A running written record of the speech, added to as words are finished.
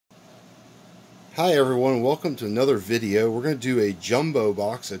Hi everyone, welcome to another video. We're going to do a jumbo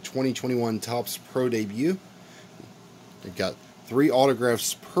box, a 2021 Topps Pro Debut. We've got 3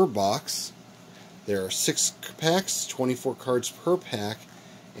 autographs per box. There are 6 packs, 24 cards per pack,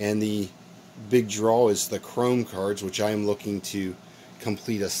 and the big draw is the Chrome cards, which I am looking to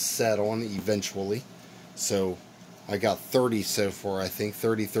complete a set on eventually. So I got 30 so far, I think,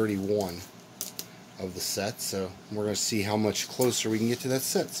 31 of the set, so we're going to see how much closer we can get to that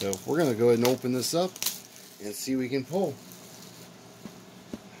set. So we're going to go ahead and open this up and see what we can pull.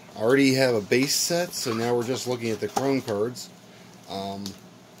 I already have a base set, so now we're just looking at the Chrome cards. And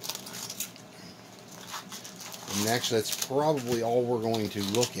actually that's probably all we're going to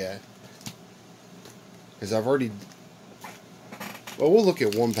look at, because I've already, well, we'll look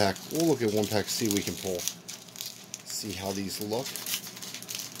at one pack, see what we can pull, see how these look.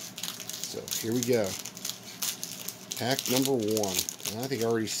 So here we go. Pack number 1. And I think I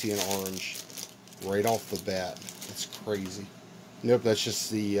already see an orange right off the bat. That's crazy. Nope, that's just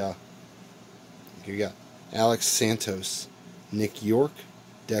the, here we got Alex Santos, Nick York,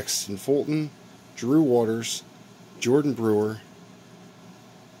 Dexton Fulton, Drew Waters, Jordan Brewer,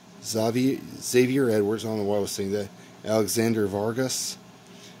 Xavier Edwards, I don't know why I was saying that, Alexander Vargas,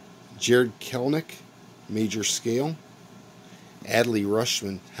 Jared Kelenic, Major Scale, Adley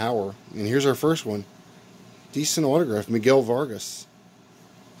Rutschman, Hauer, and here's our first one. Decent autograph, Miguel Vargas.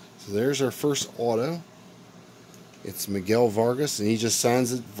 So there's our first auto. It's Miguel Vargas, and he just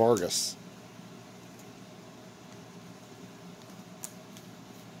signs it Vargas.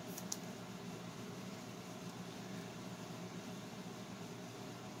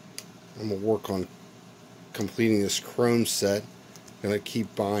 I'm going to work on completing this Chrome set. I'm going to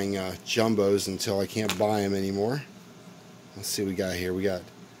keep buying jumbos until I can't buy them anymore. Let's see what we got here. We got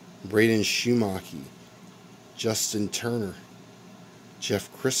Braden Schumacher, Justin Turner, Jeff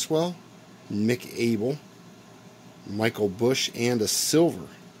Criswell, Mick Abel, Michael Bush, and a silver.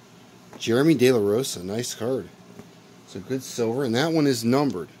 Jeremy De La Rosa, nice card. It's a good silver, and that one is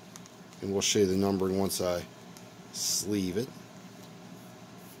numbered. And we'll show you the numbering once I sleeve it.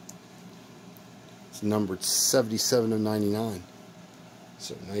 It's numbered 77 of 99.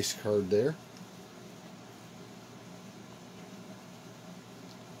 So nice card there.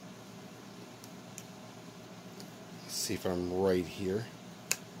 See if I'm right here.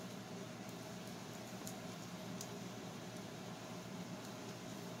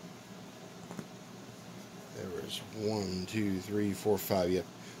 There was 1, 2, 3, 4, 5. Yep.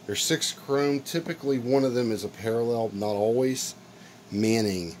 There's 6 Chrome. Typically one of them is a parallel, not always.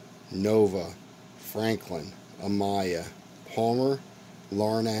 Manning, Nova, Franklin, Amaya, Palmer,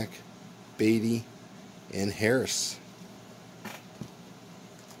 Larnack, Beatty, and Harris.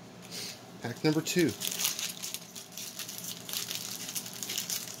 Pack number 2.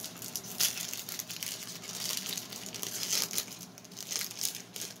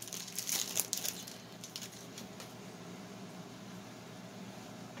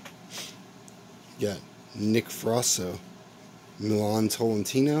 Got Nick Frasso, Milan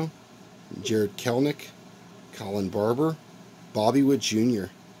Tolentino, Jared Kelenic, Colin Barber, Bobby Witt Jr.,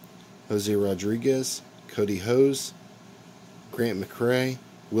 Jose Rodriguez, Cody Hose, Grant McCray,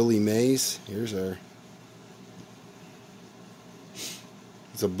 Willie Mays. Here's our,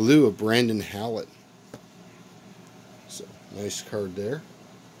 it's a blue of Brandon Howlett. So nice card there.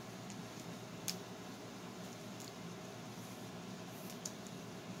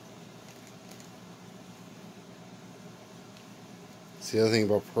 The other thing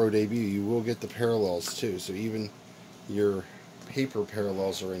about Pro Debut, you will get the parallels too, so even your paper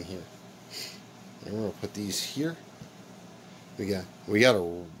parallels are in here. And we're going to put these here. We got a,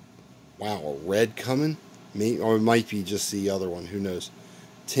 wow, a red coming, or it might be just the other one, who knows.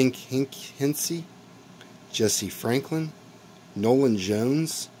 Tink Hensey, Jesse Franklin, Nolan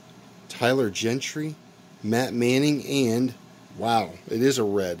Jones, Tyler Gentry, Matt Manning, and, wow, it is a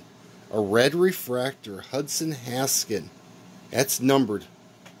red refractor, Hudson Haskin. That's numbered.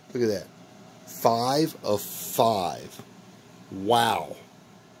 Look at that. 5 of 5. Wow.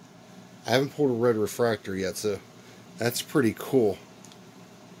 I haven't pulled a red refractor yet, so that's pretty cool.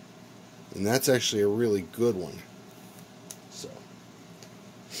 And that's actually a really good one. So.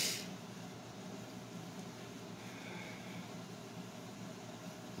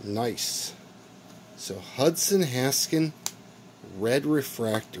 Nice. So Hudson Haskin, red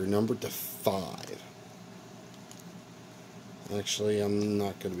refractor, numbered to 5. Actually, I'm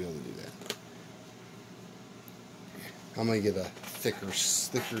not going to be able to do that. I'm going to get a thicker,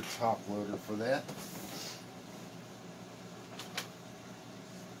 slicker top loader for that.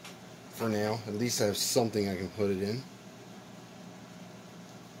 For now, at least I have something I can put it in.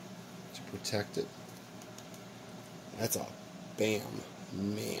 protect it. That's a bam.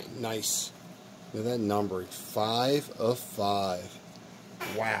 Man, nice. Look at that numbering. 5 of 5.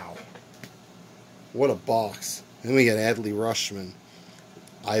 Wow. What a box. Then we got Adley Rushman,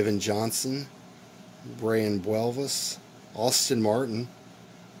 Ivan Johnson, Brian Buelvis, Austin Martin,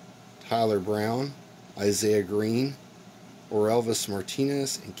 Tyler Brown, Isaiah Green, Orelvis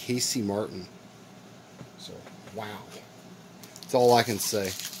Martinez, and Casey Martin. So, wow. That's all I can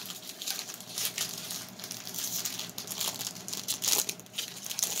say.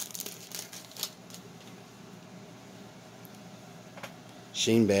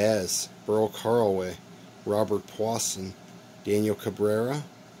 Shane Baz, Burl Carlway, Robert Poisson, Daniel Cabrera,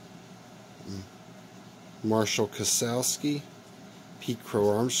 Marshall Kosowski, Pete Crow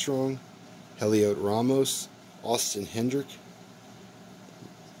Armstrong, Heliot Ramos, Austin Hendrick.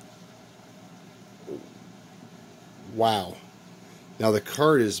 Wow. Now the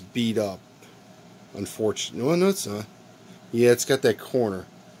card is beat up. Unfortunately. No, it's not. Yeah, it's got that corner.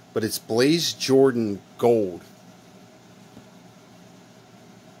 But it's Blaze Jordan Gold.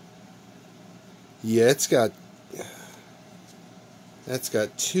 Yeah, it's got... That's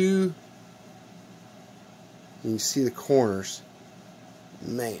got two... You can see the corners.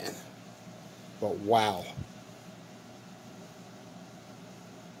 Man. But wow.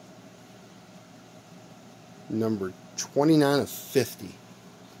 Number 29 of 50.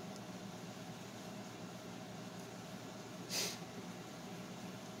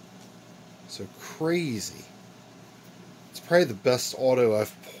 So crazy. It's probably the best auto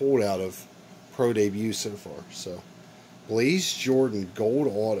I've pulled out of Pro Debut so far. So Blaze Jordan Gold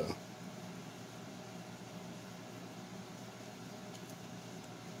Auto.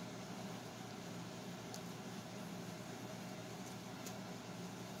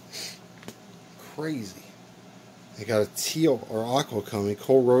 Crazy. They got a teal or aqua coming.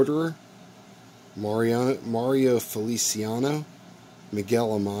 Cole Roederer, Mario Feliciano,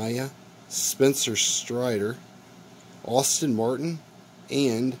 Miguel Amaya, Spencer Strider, Austin Martin,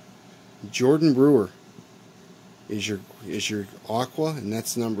 and Jordan Brewer is your aqua, and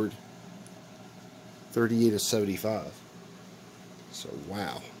that's numbered 38 of 75. So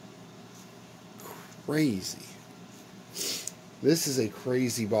wow. Crazy. This is a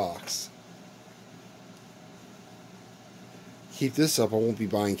crazy box. Keep this up, I won't be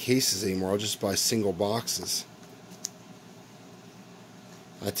buying cases anymore. I'll just buy single boxes.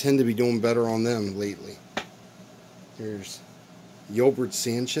 I tend to be doing better on them lately. Here's Yolbert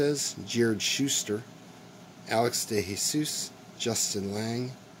Sanchez, Jared Schuster, Alex De Jesus, Justin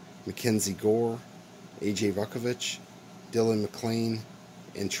Lang, Mackenzie Gore, AJ Vukovich, Dylan McClain,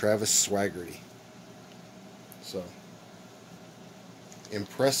 and Travis Swaggerty. So,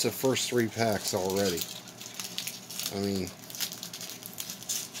 impressive first 3 packs already. I mean,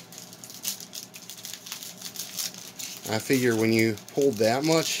 I figure when you pulled that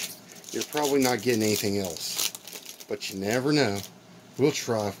much, you're probably not getting anything else. But you never know. We'll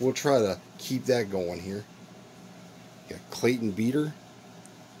try. We'll try to keep that going here. You got Clayton Beater,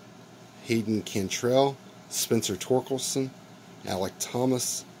 Hayden Cantrell, Spencer Torkelson, Alec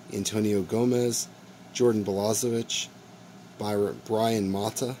Thomas, Antonio Gomez, Jordan Balazovic, Brian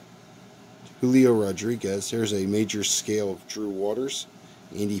Mata, Julio Rodriguez. There's a major scale of Drew Waters,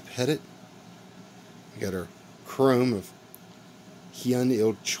 Andy Pettit. We got our Chrome of Hyun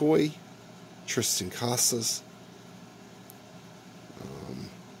Il Choi, Tristan Casas,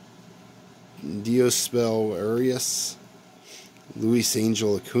 Diospel Arias, Luis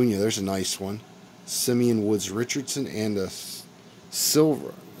Angel Acuna. There's a nice one. Simeon Woods Richardson, and a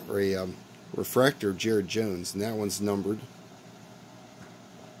silver, refractor of Jared Jones, and that one's numbered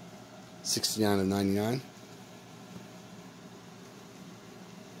 69 of 99.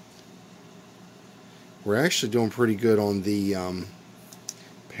 We're actually doing pretty good on the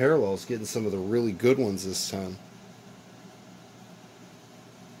parallels, getting some of the really good ones this time.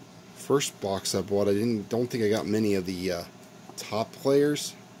 First box I bought, I don't think I got many of the top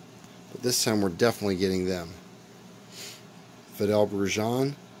players, but this time we're definitely getting them. Fidel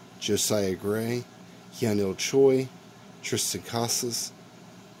Brujan, Josiah Gray, Hyun Il Choi, Tristan Casas,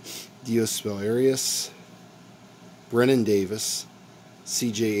 Diospel Arias, Brennan Davis,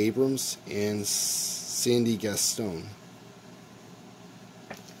 C.J. Abrams, and Sandy Gaston.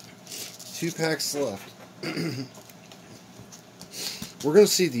 2 packs left. We're going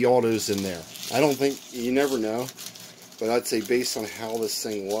to see the autos in there. I don't think, you never know, but I'd say based on how this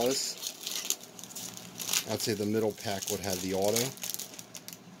thing was, I'd say the middle pack would have the auto.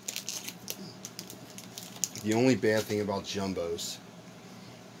 The only bad thing about jumbos,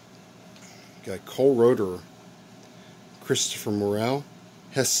 got Cole Roederer, Christopher Morel,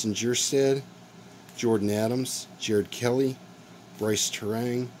 Heston Kjerstad, Jordan Adams, Jared Kelly, Bryce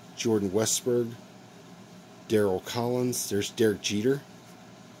Terang, Jordan Westberg, Darryl Collins. There's Derek Jeter.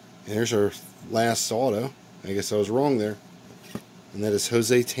 And there's our last auto. I guess I was wrong there. And that is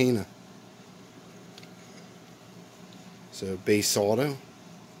Jose Tena. So base auto.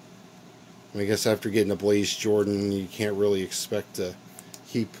 I guess after getting a Blaze Jordan, you can't really expect to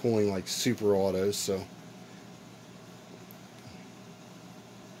keep pulling like super autos. So,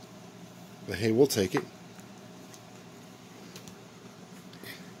 but hey, we'll take it.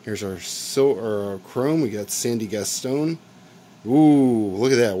 Here's our chrome. We got Sandy Gaston. Ooh,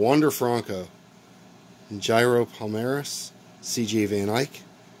 look at that. Wander Franco. Jairo Palmares. CJ Van Eyck.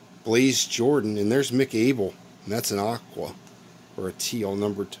 Blaze Jordan. And there's Mick Abel. And that's an aqua. Or a teal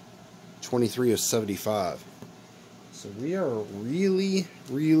numbered 23 of 75. So we are really,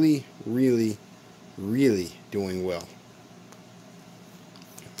 really, really, really doing well.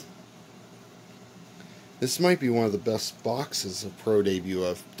 This might be one of the best boxes of Pro Debut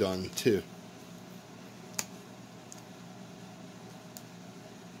I've done, too.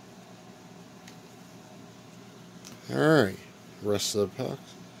 Alright, rest of the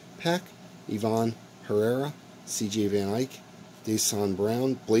pack. Ivan Herrera, CJ Van Eyck, Deson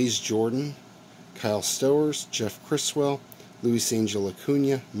Brown, Blaze Jordan, Kyle Stowers, Jeff Criswell, Luis Angel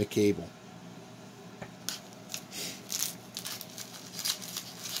Acuna, Mick Abel.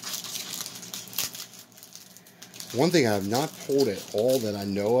 One thing I have not pulled at all that I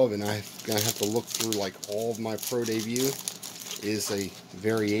know of, and I'm going to have to look through like all of my Pro Debut, is a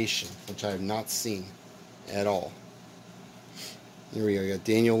variation, which I have not seen at all. Here we go. I got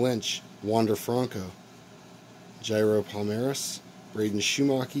Daniel Lynch, Wander Franco, Jairo Palmares, Braden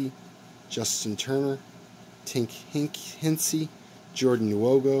Shumaki, Justin Turner, Tink Hensey, Jordan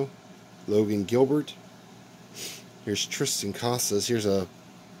Nwogo, Logan Gilbert. Here's Tristan Casas. Here's a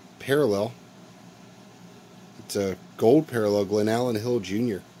parallel. It's a gold parallel, Glenn Allen Hill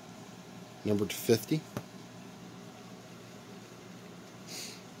Jr., numbered 50.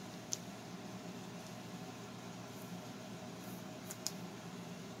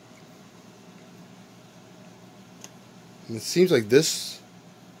 And it seems like this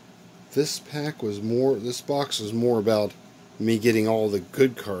pack was more, this box was more about me getting all the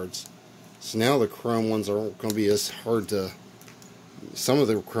good cards. So now the chrome ones aren't going to be as hard to, some of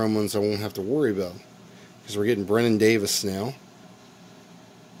the chrome ones I won't have to worry about. Because we're getting Brennan Davis now,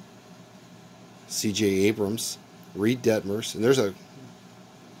 C.J. Abrams, Reed Detmers, and there's a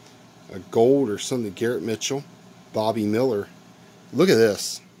gold or something, Garrett Mitchell, Bobby Miller. Look at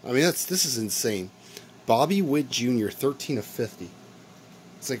this. I mean, this is insane. Bobby Witt Jr., 13 of 50.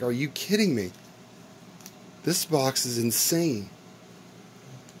 It's like, are you kidding me? This box is insane.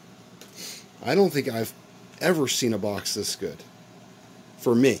 I don't think I've ever seen a box this good.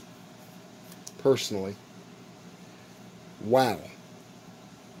 For me, personally. Wow.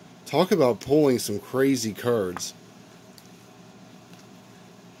 Talk about pulling some crazy cards.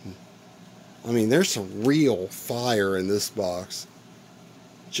 I mean, there's some real fire in this box.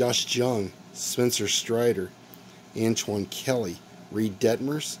 Josh Jung, Spencer Strider, Antoine Kelly, Reed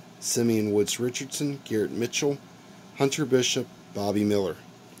Detmers, Simeon Woods Richardson, Garrett Mitchell, Hunter Bishop, Bobby Miller.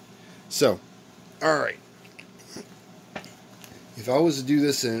 So, alright. If I was to do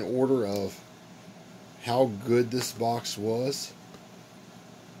this in an order of how good this box was,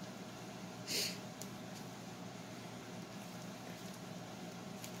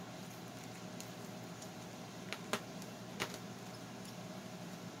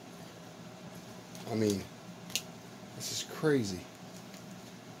 I mean, this is crazy.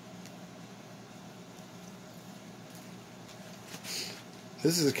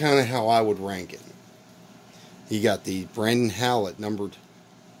 This is kind of how I would rank it. You got the Brandon Howlett, numbered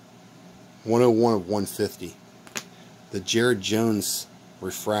 101 of 150. The Jared Jones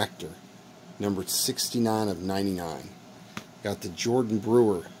refractor, numbered 69 of 99. Got the Jordan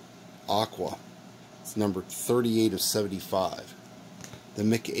Brewer aqua. It's numbered 38 of 75. The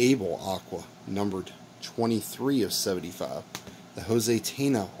Mick Abel aqua, numbered 23 of 75. The Jose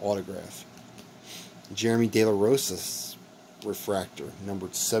Tena autograph. Jeremy De La Rosa's refractor,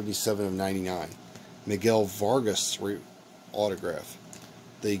 numbered 77 of 99. Miguel Vargas autograph.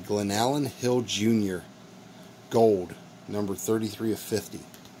 The Glenn Allen Hill Jr. gold, number 33 of 50.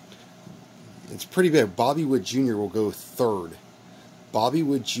 It's pretty bad. Bobby Witt Jr. will go third. Bobby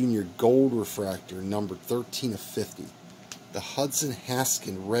Witt Jr. gold refractor, number 13 of 50. The Hudson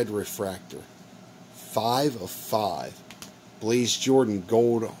Haskin red refractor, 5 of 5. Blaze Jordan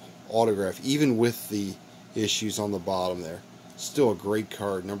gold autograph, even with the issues on the bottom there. Still a great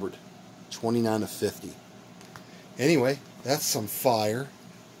card, numbered 29 of 50. Anyway, that's some fire.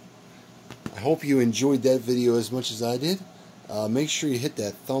 I hope you enjoyed that video as much as I did. Make sure you hit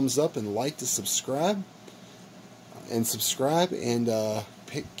that thumbs up and like to subscribe. And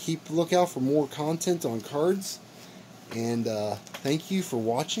keep lookout for more content on cards. And thank you for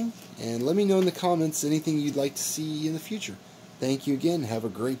watching. And let me know in the comments anything you'd like to see in the future. Thank you again. Have a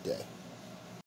great day.